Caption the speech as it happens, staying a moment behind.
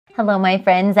Hello, my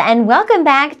friends, and welcome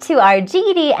back to our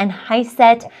GED and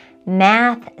HiSET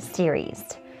math series.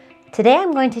 Today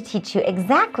I'm going to teach you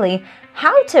exactly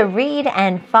how to read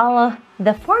and follow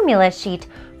the formula sheet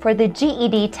for the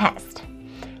GED test.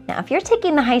 Now, if you're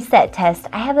taking the HiSET test,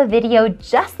 I have a video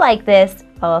just like this,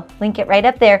 I'll link it right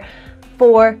up there,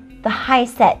 for the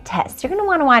HiSET test. You're going to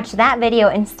want to watch that video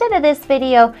instead of this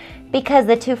video because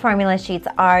the two formula sheets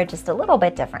are just a little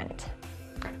bit different.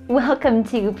 Welcome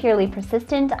to Purely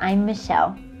Persistent. I'm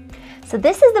Michelle. So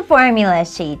this is the formula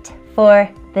sheet for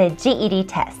the GED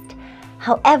test.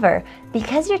 However,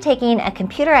 because you're taking a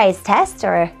computerized test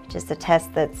or just a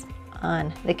test that's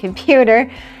on the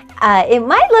computer, it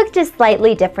might look just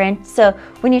slightly different. So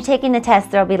when you're taking the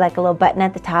test, there'll be like a little button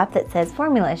at the top that says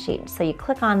formula sheet. So you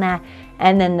click on that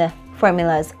and then the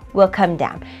formulas will come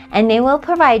down and they will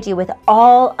provide you with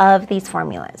all of these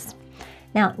formulas.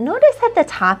 Now, notice at the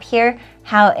top here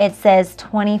how it says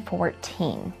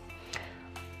 2014.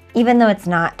 Even though it's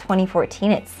not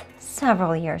 2014, it's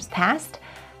several years past.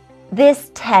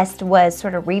 This test was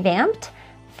sort of revamped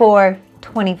for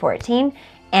 2014,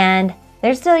 and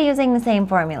they're still using the same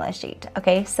formula sheet.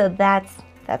 Okay, so that's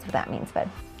what that means, but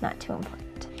not too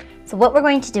important. So what we're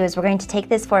going to do is we're going to take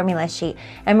this formula sheet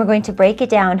and we're going to break it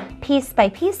down piece by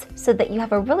piece so that you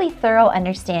have a really thorough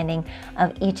understanding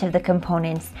of each of the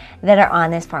components that are on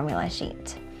this formula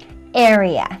sheet.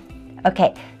 Area.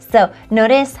 Okay, so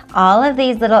notice all of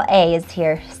these little A's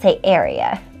here say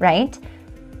area, right?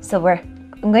 So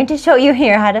I'm going to show you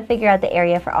here how to figure out the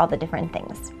area for all the different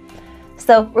things.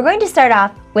 So we're going to start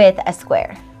off with a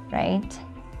square, right?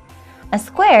 A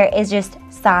square is just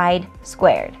side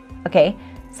squared, okay?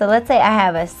 So let's say I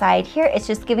have a side here, it's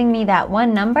just giving me that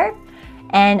one number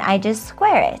and I just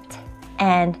square it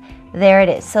and there it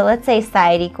is. So let's say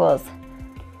side equals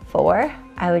 4,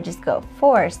 I would just go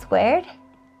 4 squared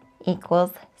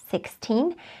equals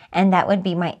 16 and that would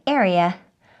be my area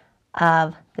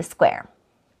of the square.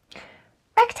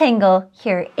 Rectangle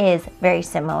here is very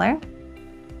similar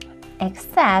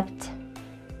except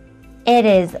it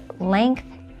is length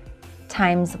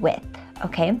times width,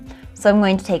 okay? So I'm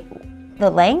going to take the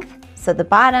length, so the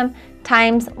bottom,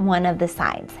 times one of the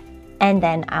sides, and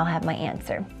then I'll have my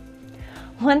answer.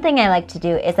 One thing I like to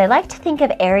do is I like to think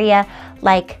of area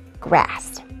like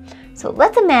grass. So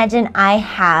let's imagine I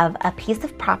have a piece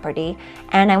of property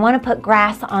and I want to put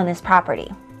grass on this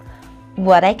property.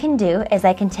 What I can do is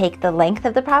I can take the length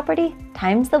of the property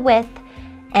times the width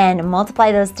and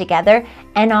multiply those together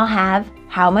and I'll have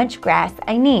how much grass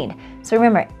I need. So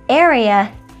remember,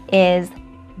 area is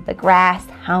the grass,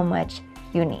 how much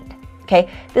you need. Okay,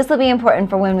 this will be important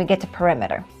for when we get to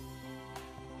perimeter.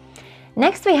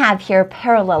 Next we have here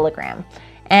parallelogram,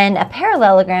 and a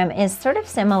parallelogram is sort of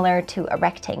similar to a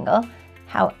rectangle.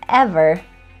 However,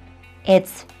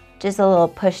 it's just a little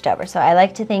pushed over. So I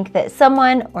like to think that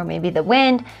someone, or maybe the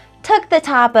wind, took the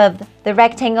top of the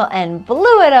rectangle and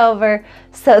blew it over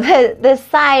so the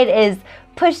side is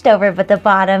pushed over but the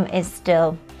bottom is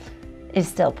still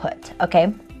put,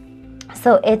 okay?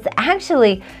 So it's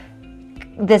actually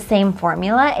the same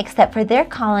formula except for they're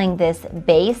calling this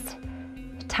base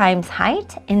times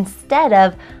height instead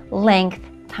of length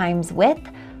times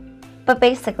width, but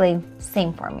basically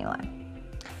same formula.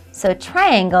 So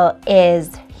triangle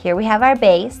is, here we have our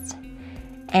base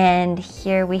and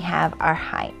here we have our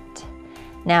height.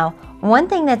 Now, one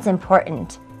thing that's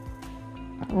important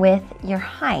with your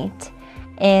height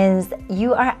is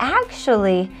you are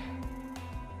actually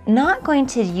not going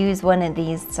to use one of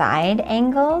these side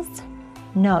angles.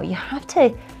 No, you have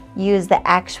to use the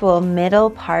actual middle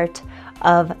part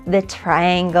of the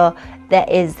triangle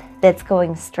that's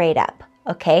going straight up,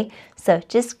 okay? So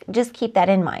just keep that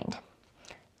in mind.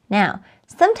 Now,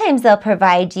 sometimes they'll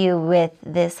provide you with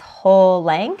this whole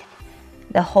length,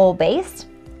 the whole base,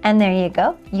 and there you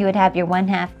go. You would have your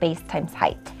 1/2 base times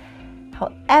height.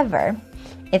 However,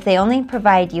 if they only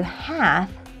provide you half,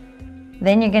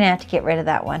 then you're gonna have to get rid of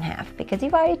that 1/2 because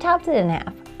you've already chopped it in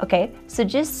half, okay? So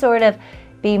just sort of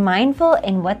be mindful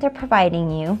in what they're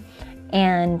providing you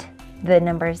and the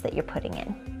numbers that you're putting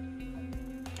in.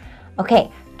 Okay,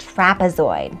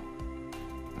 trapezoid.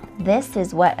 This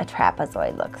is what a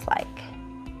trapezoid looks like.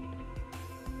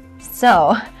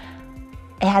 So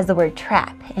it has the word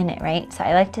trap in it, right? So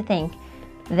I like to think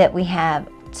that we have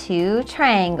two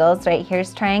triangles, right?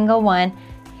 Here's triangle 1,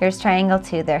 here's triangle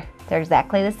 2. They're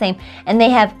exactly the same. And they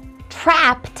have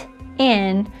trapped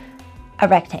in a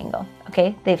rectangle,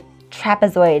 okay? They've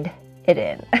trapezoid it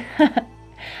in.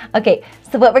 Okay,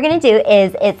 so what we're gonna do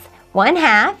is it's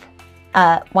 1/2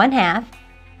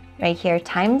 right here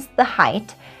times the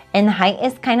height. And the height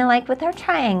is kind of like with our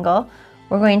triangle,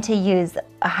 we're going to use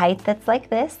a height that's like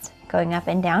this, going up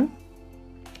and down.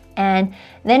 And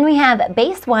then we have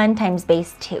base 1 times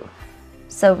base 2.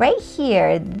 So right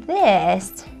here,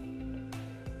 this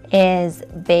is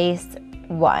base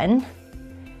 1,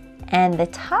 and the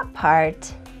top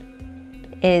part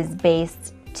is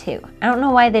base 2. I don't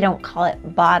know why they don't call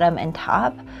it bottom and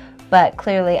top, but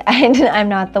clearly I'm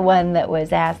not the one that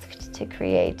was asked to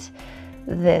create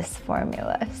this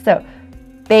formula. So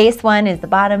base 1 is the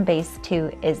bottom, base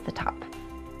 2 is the top.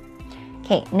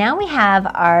 Okay, now we have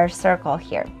our circle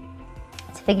here.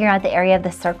 To figure out the area of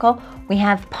the circle, we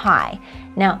have pi.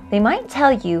 Now, they might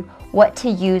tell you what to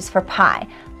use for pi,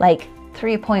 like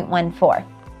 3.14.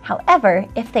 However,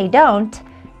 if they don't,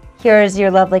 here's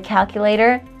your lovely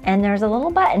calculator, and there's a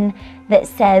little button that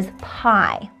says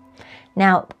pi.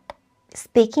 Now,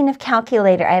 speaking of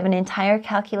calculator, I have an entire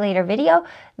calculator video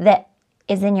that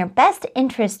is in your best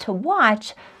interest to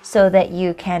watch so that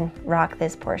you can rock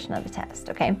this portion of the test,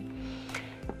 okay?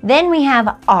 Then we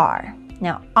have r.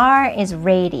 Now, r is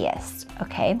radius,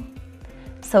 okay?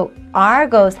 So r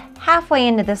goes halfway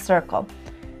into the circle.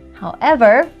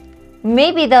 However,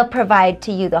 maybe they'll provide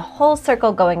to you the whole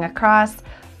circle going across.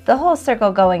 The whole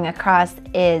circle going across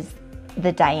is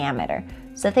the diameter.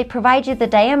 So if they provide you the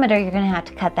diameter, you're going to have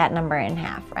to cut that number in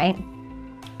half, right?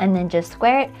 And then just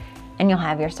square it, and you'll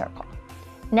have your circle.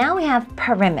 Now we have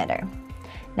perimeter.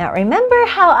 Now remember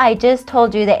how I just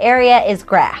told you the area is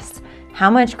grass. How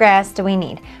much grass do we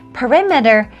need?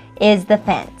 Perimeter is the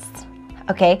fence,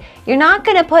 okay? You're not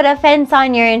going to put a fence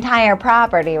on your entire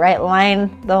property, right?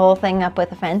 Line the whole thing up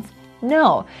with a fence.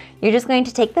 No, you're just going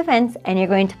to take the fence and you're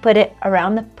going to put it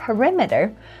around the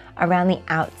perimeter, around the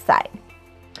outside.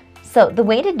 So the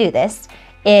way to do this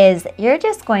is you're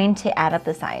just going to add up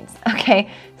the sides, okay?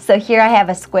 So here I have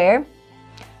a square,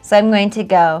 so I'm going to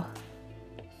go,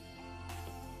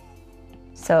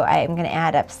 so I'm going to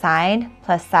add up side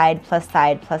plus side plus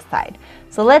side plus side.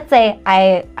 So let's say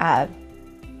I'm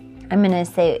going to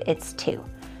say it's 2,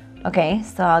 okay?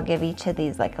 So I'll give each of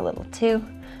these like a little 2.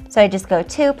 So I just go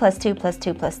 2 plus 2 plus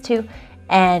 2 plus 2,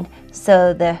 and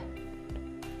so the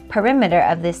perimeter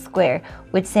of this square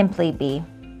would simply be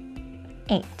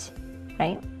 8,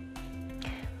 right?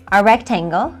 Our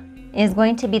rectangle is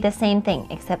going to be the same thing,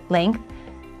 except length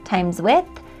times width.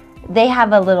 They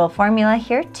have a little formula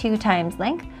here, 2 times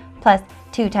length plus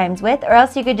 2 times width, or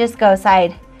else you could just go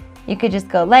you could just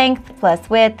go length plus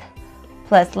width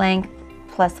plus length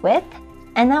plus width,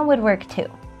 and that would work too,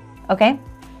 okay?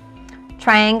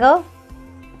 Triangle,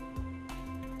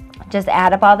 just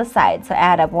add up all the sides. So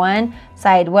add up 1,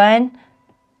 side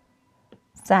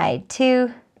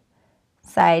 2,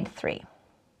 side 3.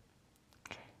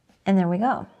 And there we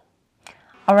go.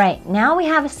 All right, now we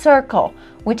have a circle,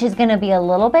 which is going to be a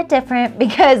little bit different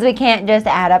because we can't just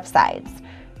add up sides,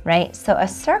 right? So a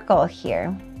circle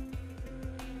here,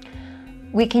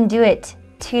 we can do it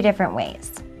 2 different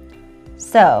ways.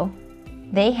 So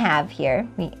they have here,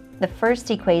 the first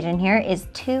equation here is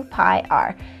 2 pi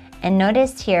r. And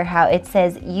notice here how it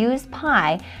says use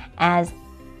pi as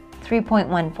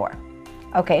 3.14.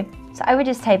 Okay, so I would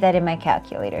just type that in my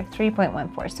calculator,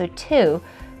 3.14. So 2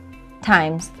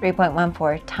 times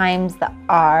 3.14 times the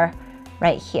r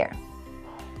right here.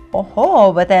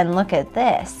 Oh, but then look at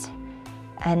this.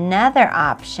 Another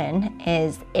option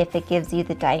is if it gives you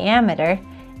the diameter,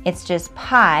 it's just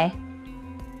pi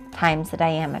times the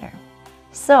diameter.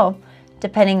 So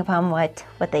depending upon what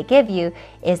they give you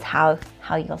is how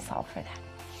you'll solve for that.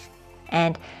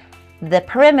 And the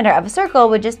perimeter of a circle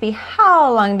would just be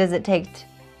how long does it take,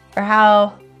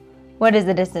 what is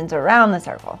the distance around the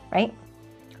circle, right?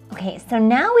 Okay, so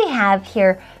now we have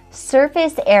here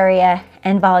surface area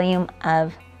and volume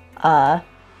of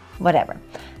whatever.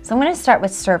 So I'm going to start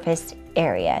with surface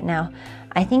area. Now,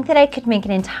 I think that I could make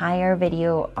an entire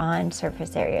video on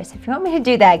surface area. So if you want me to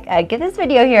do that, give this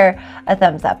video here a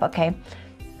thumbs up, okay?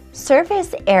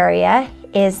 Surface area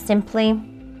is simply,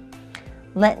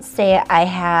 let's say I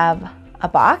have a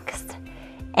box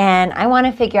and I want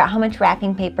to figure out how much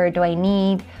wrapping paper do I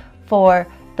need for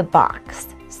the box.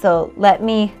 So let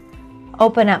me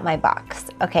open up my box,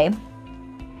 okay?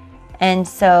 And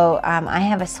so I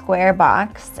have a square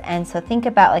box, and so think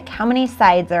about like how many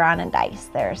sides are on a dice.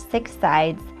 There are 6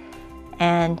 sides,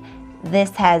 and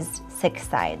this has 6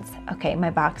 sides. Okay,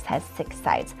 my box has 6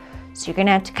 sides. So you're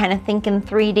gonna have to kind of think in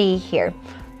 3D here.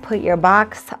 Put your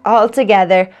box all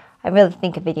together. I really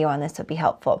think a video on this would be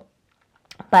helpful.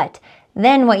 But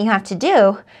then what you have to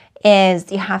do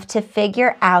is you have to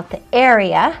figure out the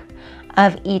area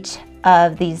of each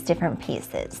of these different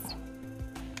pieces.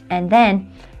 And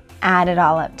then add it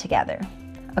all up together,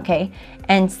 okay?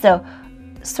 And so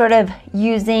sort of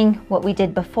using what we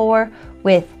did before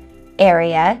with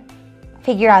area,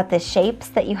 figure out the shapes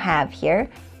that you have here.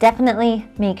 Definitely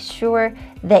make sure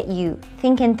that you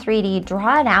think in 3D,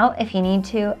 draw it out if you need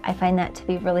to. I find that to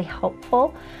be really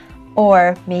helpful.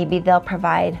 Or maybe they'll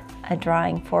provide a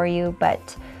drawing for you,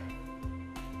 but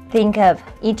think of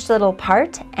each little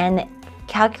part and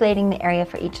calculating the area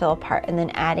for each little part and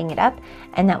then adding it up,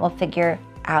 and that will figure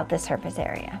out the surface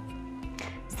area.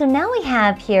 So now we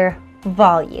have here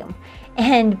volume,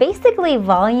 and basically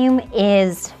volume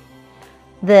is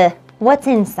what's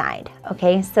inside,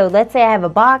 okay? So let's say I have a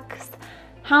box,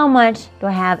 how much do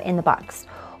I have in the box?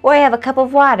 Or I have a cup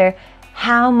of water,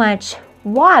 how much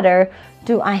water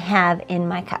do I have in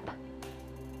my cup?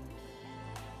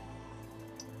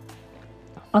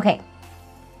 Okay,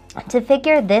 to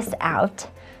figure this out,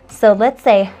 so let's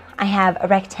say I have a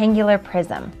rectangular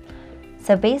prism.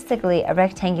 So basically a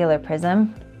rectangular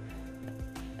prism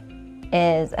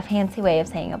is a fancy way of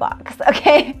saying a box,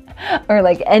 okay? Or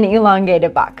like an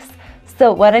elongated box.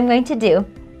 So what I'm going to do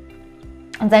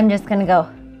is I'm just gonna go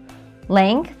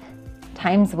length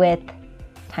times width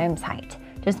times height.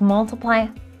 Just multiply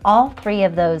all three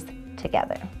of those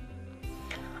together.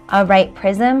 A right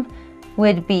prism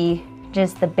would be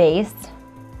just the base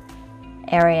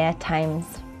area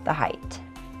times the height,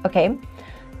 okay?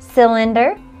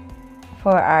 Cylinder,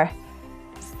 for our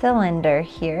cylinder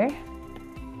here,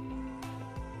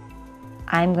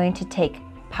 I'm going to take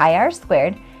pi r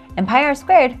squared, and pi r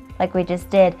squared, like we just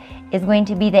did, is going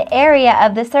to be the area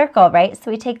of the circle, right?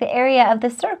 So we take the area of the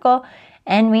circle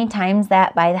and we times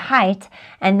that by the height,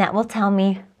 and that will tell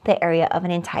me the area of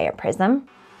an entire prism.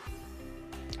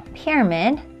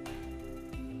 Pyramid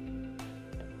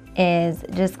is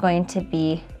just going to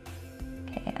be,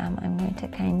 okay, I'm going to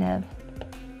kind of,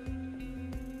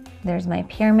 there's my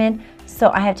pyramid. So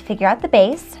I have to figure out the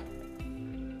base.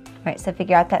 Right, so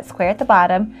figure out that square at the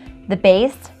bottom, the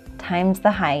base times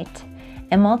the height,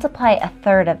 and multiply a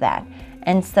third of that.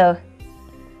 And so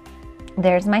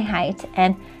there's my height,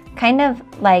 and kind of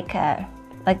like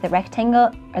the rectangle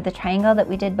or the triangle that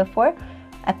we did before,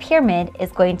 a pyramid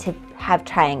is going to have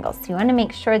triangles. So you want to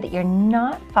make sure that you're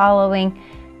not following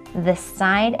the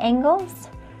side angles,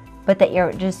 but that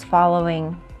you're just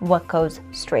following what goes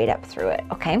straight up through it,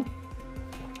 okay?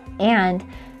 And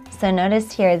so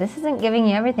notice here, this isn't giving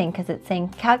you everything because it's saying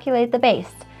calculate the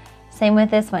base. Same with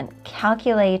this one,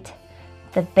 calculate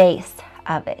the base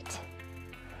of it.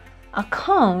 A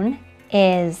cone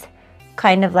is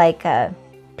kind of like a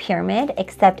pyramid,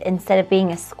 except instead of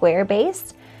being a square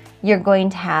base, you're going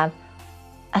to have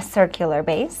a circular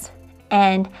base.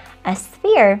 And a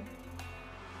sphere,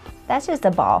 that's just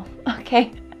a ball,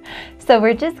 okay? So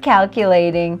we're just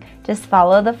calculating, just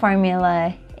follow the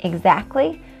formula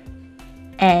exactly.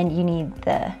 And you need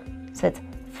so it's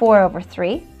 4 over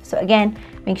 3. So again,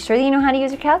 make sure that you know how to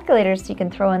use your calculator so you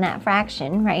can throw in that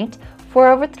fraction, right? 4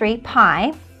 over 3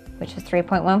 pi, which is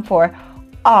 3.14,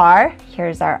 r,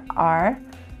 here's our r,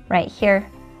 right here,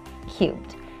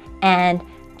 cubed. And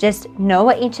just know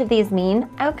what each of these mean.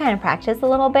 I would kind of practice a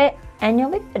little bit and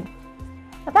you'll be good.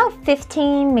 About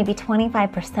 15, maybe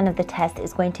 25% of the test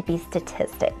is going to be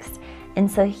statistics. And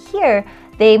so here,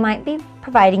 they might be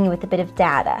providing you with a bit of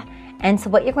data. And so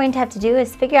what you're going to have to do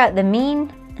is figure out the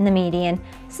mean and the median.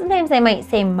 Sometimes they might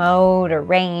say mode or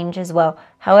range as well.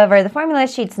 However, the formula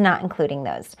sheet's not including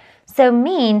those. So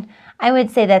mean, I would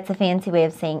say that's a fancy way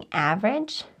of saying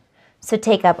average. So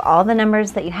take up all the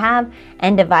numbers that you have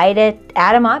and divide it,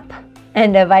 add them up,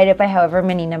 and divide it by however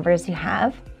many numbers you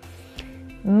have.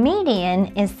 Median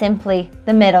is simply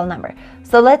the middle number.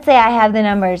 So let's say I have the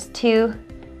numbers 2,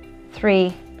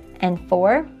 3, and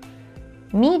 4.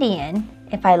 Median,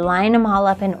 if I line them all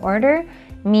up in order,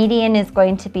 median is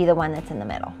going to be the one that's in the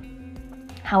middle.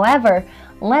 However,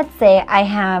 let's say I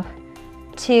have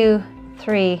 2,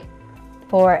 3,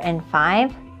 4, and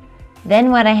 5.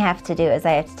 Then what I have to do is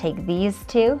I have to take these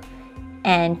two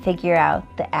and figure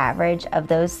out the average of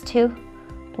those two,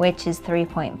 which is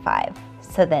 3.5.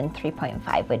 So then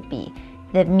 3.5 would be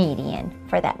the median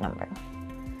for that number.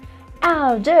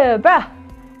 Algebra!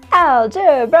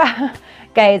 Algebra!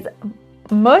 Guys,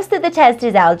 most of the test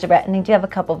is algebra, and I do have a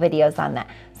couple videos on that.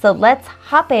 So let's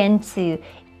hop into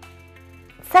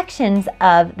sections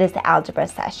of this algebra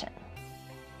session.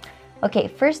 Okay,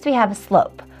 first we have a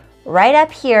slope. Right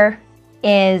up here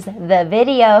is the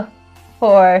video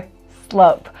for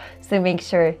slope. So make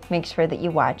sure that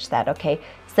you watch that, okay?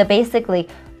 So basically,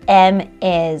 M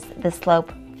is the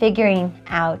slope. Figuring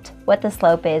out what the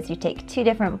slope is, you take two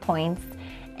different points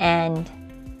and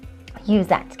use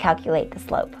that to calculate the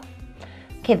slope.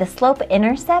 Okay, the slope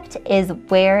intercept is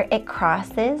where it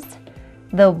crosses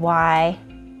the y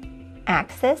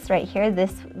axis right here,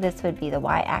 this would be the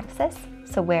y-axis,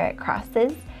 so where it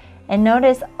crosses. And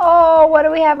notice, oh, what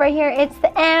do we have right here? It's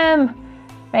the m,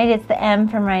 right? It's the m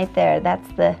from right there. That's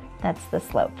the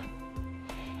slope.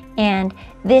 And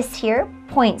this here,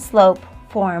 point slope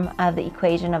form of the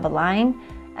equation of a line,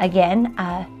 again,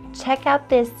 check out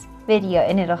this video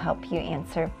and it'll help you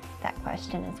answer that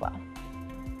question as well.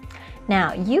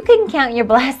 Now, you can count your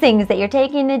blessings that you're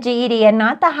taking the GED and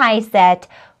not the HiSET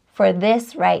for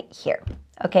this right here.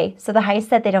 Okay, so the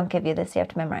HiSET, they don't give you this, you have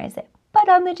to memorize it. But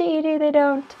on the GED, they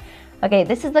don't. Okay,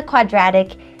 this is the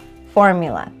quadratic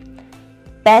formula.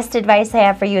 Best advice I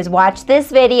have for you is watch this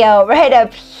video right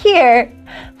up here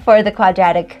for the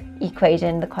quadratic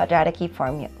equation, the quadratic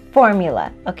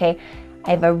formula, okay? I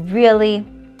have a really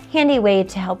handy way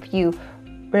to help you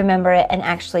remember it and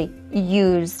actually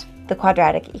use the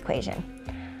quadratic equation.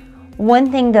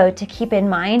 One thing though to keep in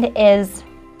mind is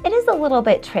it is a little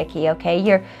bit tricky, okay?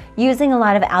 You're using a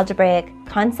lot of algebraic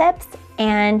concepts,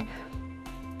 and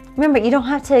remember, you don't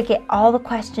have to get all the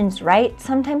questions right.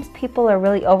 Sometimes people are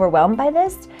really overwhelmed by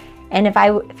this, and if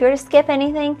you were to skip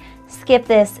anything, skip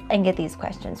this and get these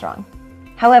questions wrong.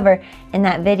 However, in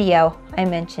that video I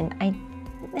mentioned, I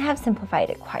have simplified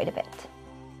it quite a bit.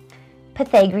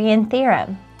 Pythagorean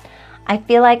Theorem. I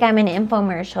feel like I'm an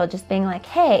infomercial just being like,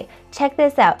 hey, check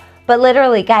this out. But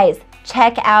literally, guys,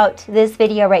 check out this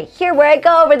video right here where I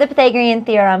go over the Pythagorean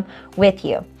Theorem with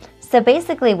you. So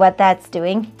basically what that's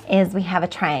doing is we have a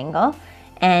triangle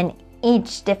and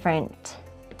each different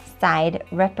side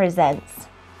represents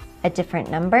a different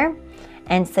number.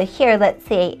 And so here, let's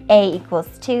say A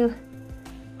equals 2.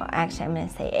 Well, actually, I'm going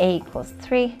to say A equals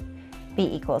 3, B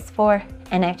equals 4.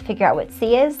 And I have to figure out what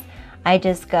C is. I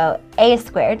just go A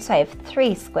squared, so I have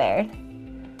 3 squared,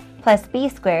 plus B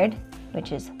squared,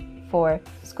 which is 4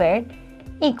 squared,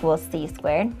 equals C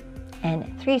squared.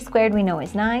 And 3 squared we know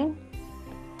is 9,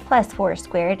 plus 4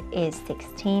 squared is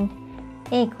 16,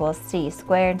 equals C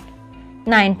squared.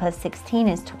 9 plus 16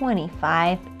 is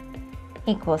 25,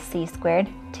 equals C squared.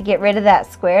 To get rid of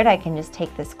that squared, I can just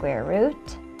take the square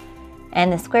root.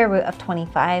 And the square root of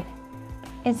 25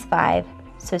 is 5,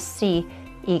 so C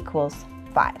equals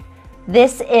 5.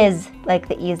 This is like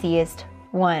the easiest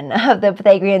one of the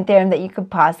Pythagorean theorem that you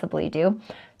could possibly do.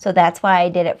 So that's why I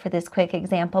did it for this quick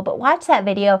example. But watch that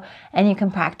video and you can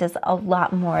practice a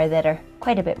lot more that are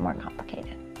quite a bit more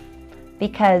complicated.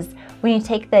 Because when you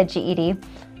take the GED,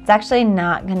 it's actually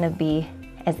not going to be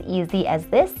as easy as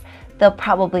this. They'll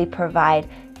probably provide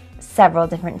several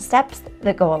different steps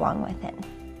that go along with it.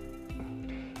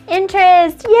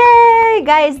 Interest, yay!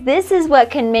 Guys, this is what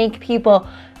can make people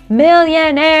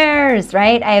millionaires,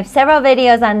 right? I have several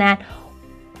videos on that.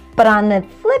 But on the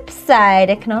flip side,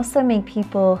 it can also make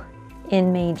people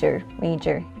in major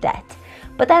debt.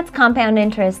 But that's compound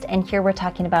interest, and here we're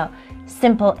talking about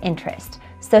simple interest.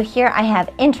 So here I have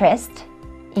interest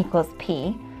equals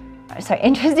P. Sorry,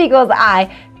 interest equals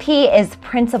I. P is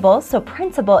principal, so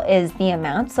principal is the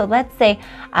amount. So let's say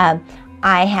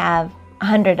I have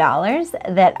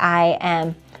 $100 that I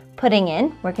am putting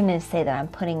in. We're going to say that I'm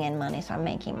putting in money, so I'm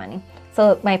making money.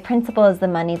 So my principal is the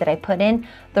money that I put in.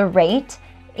 The rate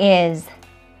is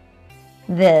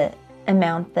the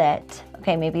amount that,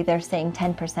 okay, maybe they're saying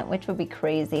 10%, which would be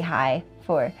crazy high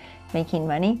for making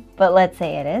money, but let's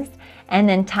say it is. And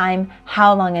then time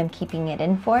how long I'm keeping it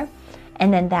in for.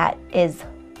 And then that is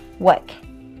what,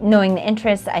 knowing the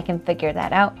interest, I can figure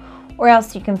that out. Or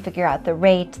else you can figure out the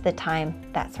rate, the time,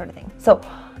 that sort of thing. So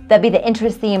that'd be the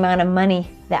interest, the amount of money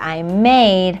that I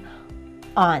made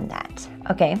on that,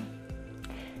 okay?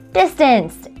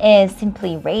 Distance is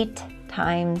simply rate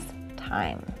times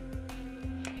time.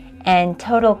 And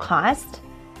total cost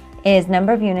is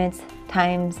number of units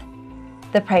times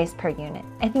the price per unit.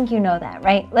 I think you know that,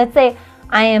 right? Let's say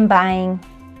I am buying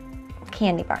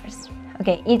candy bars.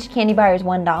 Okay, each candy bar is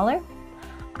 $1.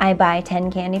 I buy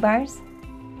 10 candy bars.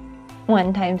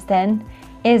 1 times 10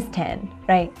 is 10,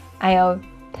 right? I owe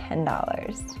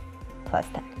 $10 plus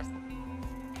tax.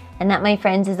 And that, my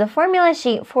friends, is a formula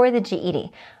sheet for the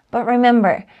GED. But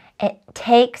remember, it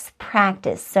takes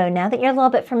practice. So now that you're a little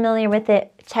bit familiar with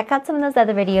it, check out some of those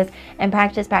other videos and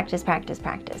practice, practice, practice,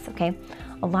 practice, okay?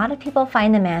 A lot of people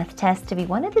find the math test to be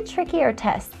one of the trickier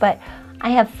tests, but I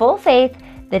have full faith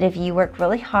that if you work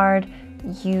really hard,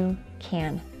 you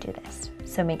can do this.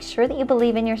 So make sure that you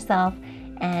believe in yourself,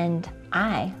 and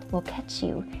I will catch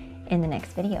you in the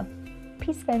next video.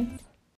 Peace, friends.